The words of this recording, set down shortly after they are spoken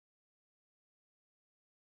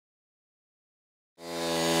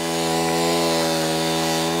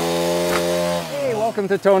Welcome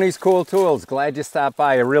to Tony's Cool Tools. Glad you stopped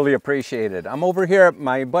by. I really appreciate it. I'm over here at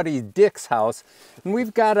my buddy Dick's house, and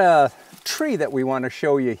we've got a tree that we want to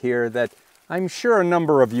show you here that I'm sure a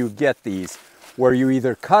number of you get these, where you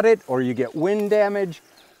either cut it or you get wind damage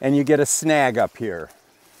and you get a snag up here.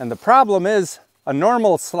 And the problem is, a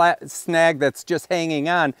normal snag that's just hanging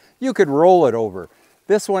on, you could roll it over.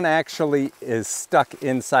 This one actually is stuck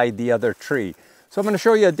inside the other tree. So I'm going to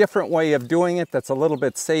show you a different way of doing it that's a little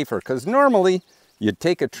bit safer, because normally you'd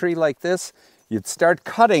take a tree like this, you'd start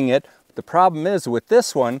cutting it. But the problem is with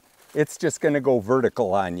this one, it's just going to go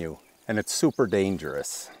vertical on you, and it's super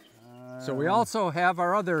dangerous. So we also have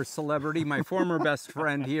our other celebrity, my former best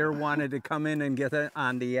friend here, wanted to come in and get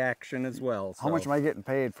on the action as well. So, how much am I getting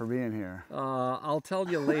paid for being here? I'll tell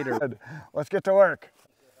you later. Let's get to work.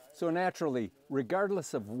 So naturally,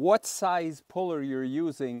 regardless of what size puller you're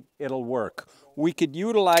using, it'll work. We could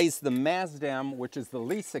utilize the Mazdam, which is the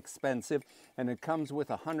least expensive, and it comes with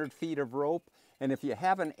 100 feet of rope. And if you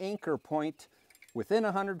have an anchor point within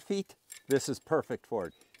 100 feet, this is perfect for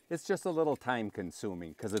it. It's just a little time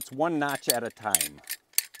consuming because it's one notch at a time.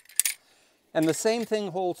 And the same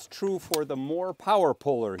thing holds true for the more power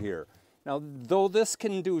puller here. Now, though this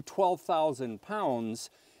can do 12,000 pounds,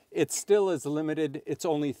 it still is limited. It's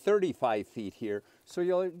only 35 feet here, so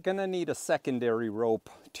you're gonna need a secondary rope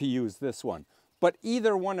to use this one. But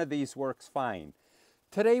either one of these works fine.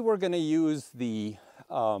 Today we're gonna use the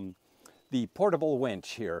portable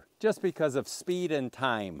winch here, just because of speed and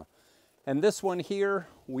time. And this one here,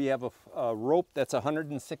 we have a rope that's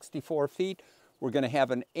 164 feet. We're gonna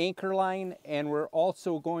have an anchor line, and we're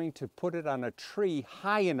also going to put it on a tree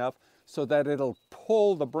high enough so that it'll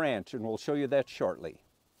pull the branch, and we'll show you that shortly.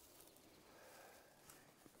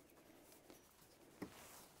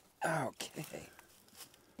 Okay.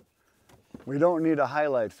 We don't need a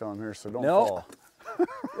highlight film here, so don't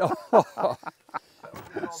fall.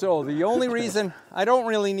 So the only reason, I don't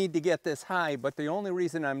really need to get this high, but the only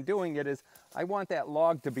reason I'm doing it is I want that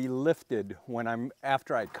log to be lifted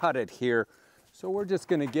after I cut it here. So we're just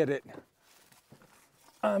gonna get it,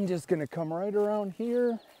 I'm just gonna come right around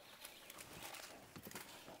here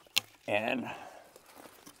and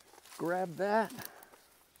grab that.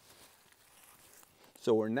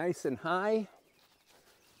 So we're nice and high.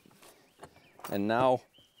 And now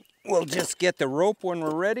we'll just get the rope when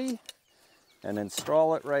we're ready and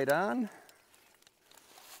install it right on.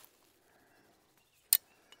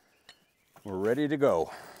 We're ready to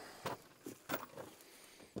go.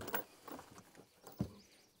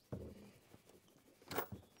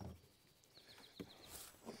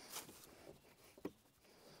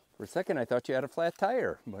 For a second I thought you had a flat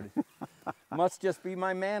tire, but it must just be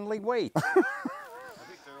my manly weight.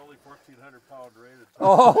 1,400 pound rated.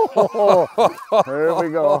 Oh, there we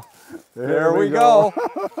go. There we go.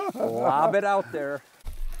 Lob it out there.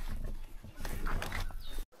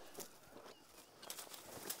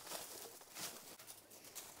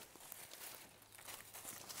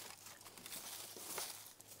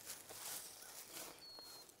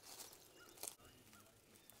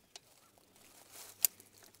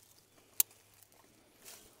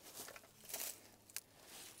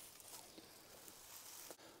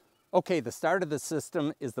 Okay, the start of the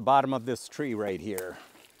system is the bottom of this tree right here.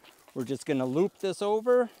 We're just gonna loop this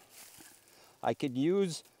over. I could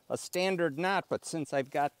use a standard knot, but since I've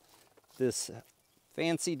got this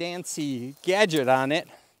fancy dancy gadget on it,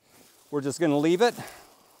 we're just gonna leave it.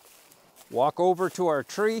 Walk over to our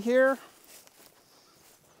tree here.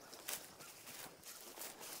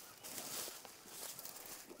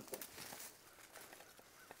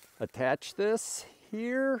 Attach this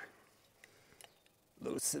here.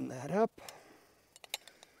 Loosen that up.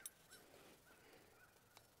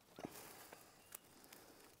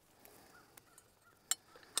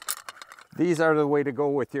 These are the way to go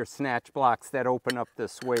with your snatch blocks that open up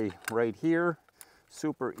this way right here.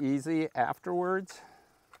 Super easy afterwards.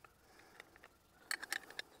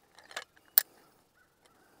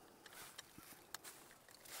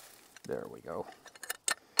 There we go.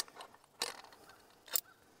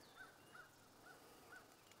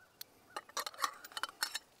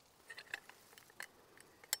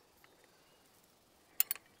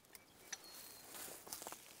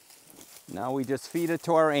 Now we just feed it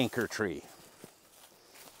to our anchor tree.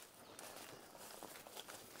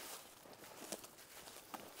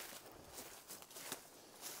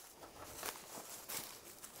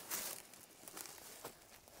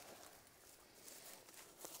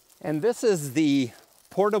 And this is the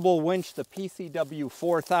portable winch, the PCW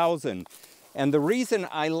 4000. And the reason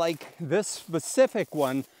I like this specific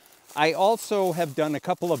one, I also have done a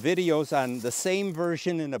couple of videos on the same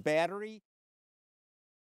version in a battery.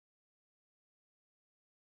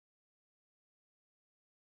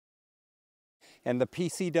 and the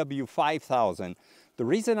PCW 5000. The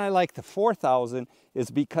reason I like the 4000 is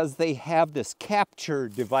because they have this capture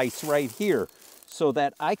device right here so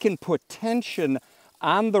that I can put tension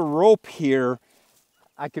on the rope here.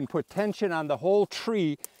 I can put tension on the whole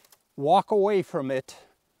tree, walk away from it,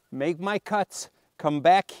 make my cuts, come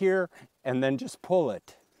back here, and then just pull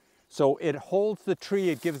it. So it holds the tree,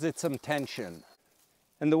 it gives it some tension.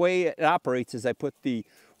 And the way it operates is I put the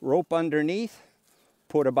rope underneath,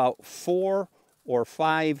 put about 4 or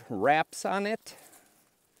 5 wraps on it,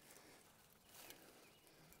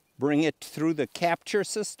 bring it through the capture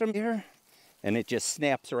system here, and it just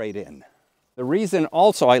snaps right in. The reason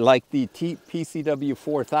also I like the PCW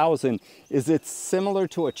 4000 is it's similar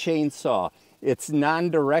to a chainsaw. It's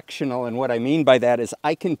non-directional, and what I mean by that is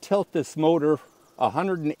I can tilt this motor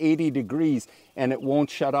 180 degrees and it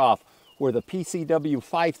won't shut off. Where the PCW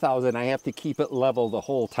 5000, I have to keep it level the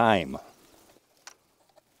whole time.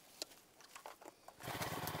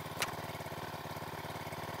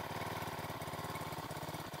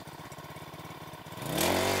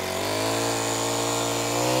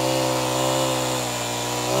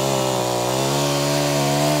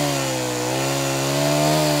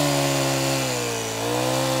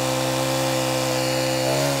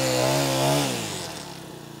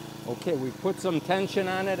 Okay, we put some tension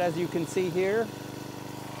on it, as you can see here,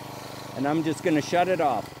 and I'm just going to shut it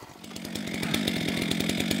off.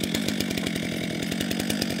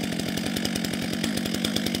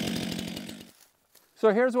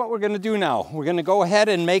 So here's what we're going to do now. We're going to go ahead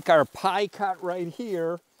and make our pie cut right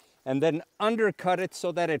here and then undercut it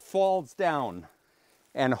so that it falls down.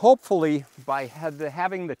 And hopefully by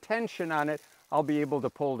having the tension on it, I'll be able to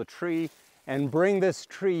pull the tree and bring this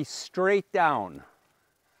tree straight down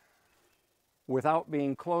without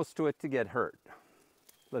being close to it to get hurt.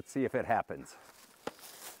 Let's see if it happens.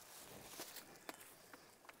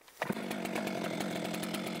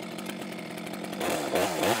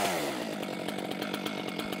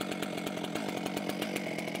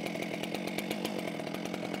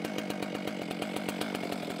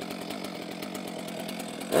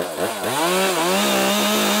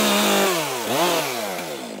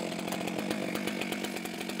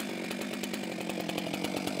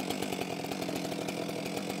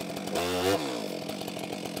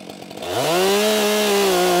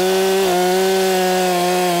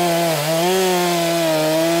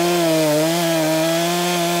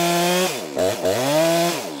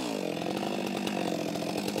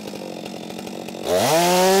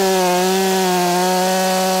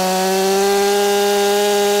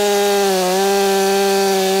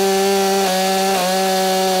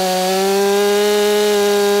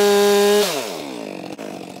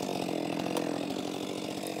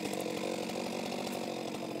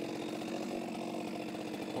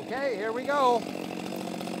 Okay, here we go.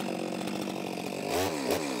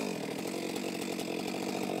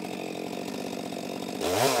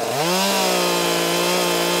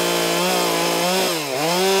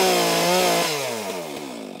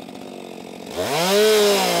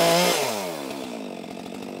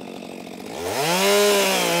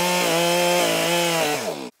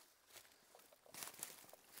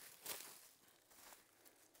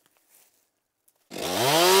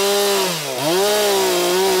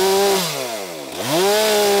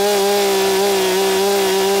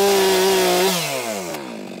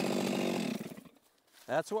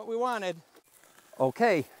 That's what we wanted.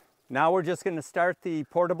 Okay, now we're just going to start the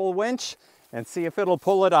portable winch and see if it'll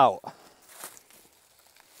pull it out.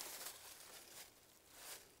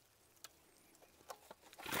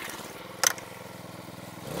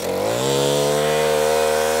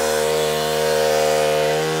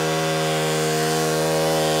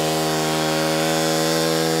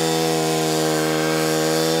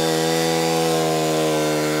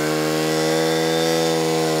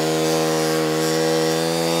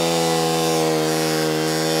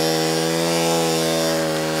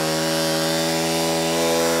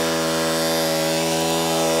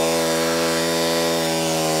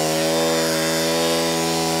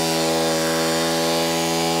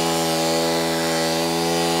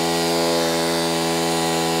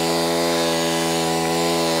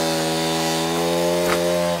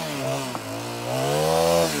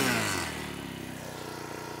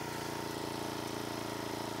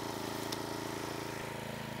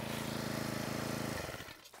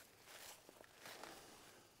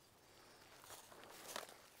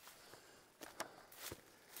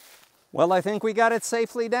 Well, I think we got it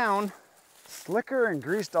safely down. Slicker and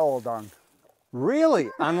greased all done.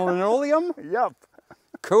 Really? On linoleum? Yep.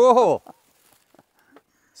 Cool.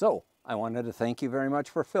 So, I wanted to thank you very much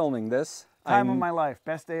for filming this. Time of my life.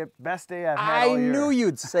 Best day I've had all year. I knew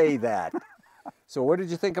you'd say that. So what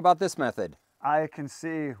did you think about this method? I can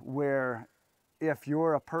see where if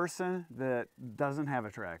you're a person that doesn't have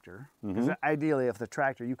a tractor, because ideally if the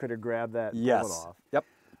tractor, you could have grabbed that and pulled it off. Yep.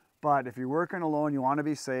 But if you're working alone, you want to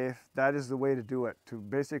be safe, that is the way to do it, to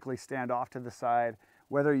basically stand off to the side,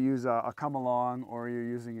 whether you use a come along or you're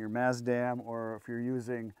using your Mazdam, or if you're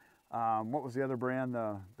using, what was the other brand,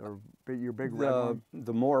 your big red one?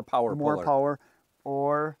 The more power puller. More power,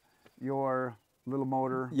 or your little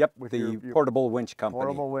motor. Yep, with the your portable winch company.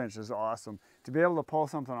 Portable winch is awesome. To be able to pull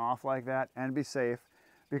something off like that and be safe,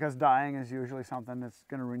 because dying is usually something that's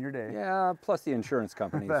going to ruin your day. Yeah, plus the insurance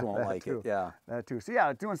companies won't like it. Yeah. That too. So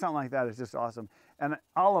yeah, doing something like that is just awesome. And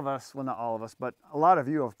all of us, well not all of us, but a lot of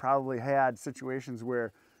you have probably had situations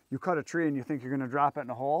where you cut a tree and you think you're going to drop it in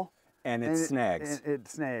a hole. And it snags. It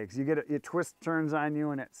snags. You get it twists, turns on you,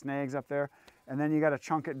 and it snags up there. And then you got to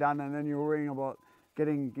chunk it down, and then you're worrying about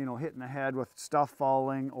getting, hit in the head with stuff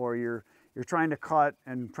falling, or you're trying to cut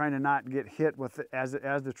and trying to not get hit with it as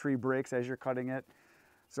the tree breaks as you're cutting it.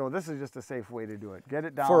 So this is just a safe way to do it. Get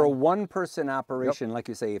it down. For a one-person operation, like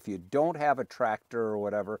you say, if you don't have a tractor or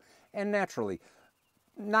whatever, and naturally,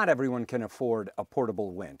 not everyone can afford a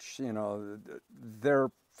portable winch. They're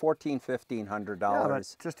 $1,400, $1,500. Yeah,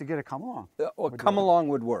 but just to get a come along. Come along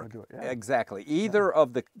would work. Would do it, yeah. Exactly. Either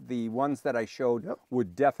of the ones that I showed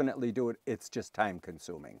would definitely do it. It's just time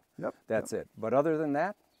consuming. Yep. That's it. But other than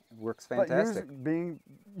that, it works fantastic. But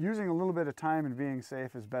using a little bit of time and being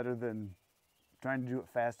safe is better than trying to do it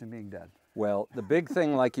fast and being dead. Well, the big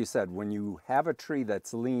thing, like you said, when you have a tree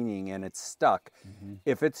that's leaning and it's stuck,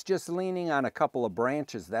 if it's just leaning on a couple of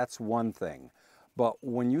branches, that's one thing. But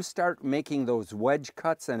when you start making those wedge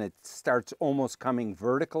cuts and it starts almost coming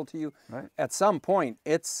vertical to you, at some point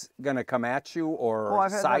it's going to come at you or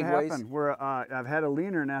I've had sideways. that happen where I've had a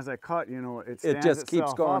leaner, and as I cut, it just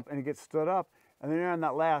keeps going up and it gets stood up, and then you're on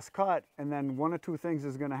that last cut, and then one or two things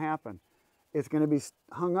is going to happen. It's going to be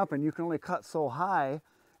hung up, and you can only cut so high,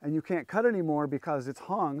 and you can't cut anymore because it's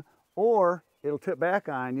hung, or it'll tip back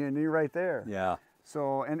on you, and you're right there. Yeah.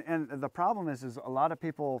 So, and the problem is a lot of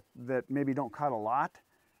people that maybe don't cut a lot,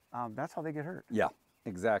 that's how they get hurt. Yeah,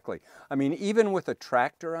 exactly. I mean, even with a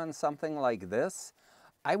tractor on something like this,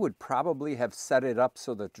 I would probably have set it up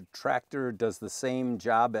so that the tractor does the same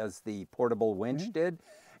job as the portable winch did,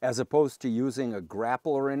 as opposed to using a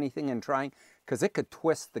grapple or anything and trying, because it could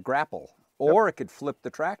twist the grapple, or it could flip the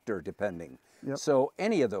tractor, depending. So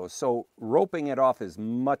any of those. So roping it off is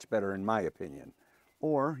much better, in my opinion.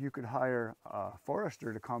 Or you could hire a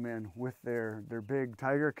forester to come in with their big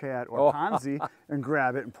Tiger Cat or Ponzi and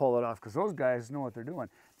grab it and pull it off, because those guys know what they're doing.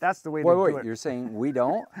 That's the way to do it. Wait, you're saying we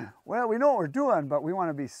don't? Well, we know what we're doing, but we want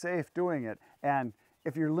to be safe doing it. And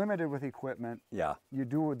if you're limited with equipment, you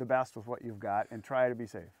do the best with what you've got and try to be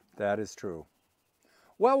safe. That is true.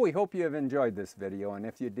 Well, we hope you have enjoyed this video, and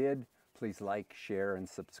if you did, please like, share, and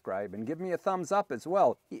subscribe, and give me a thumbs up as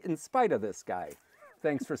well, in spite of this guy.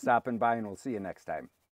 Thanks for stopping by, and we'll see you next time.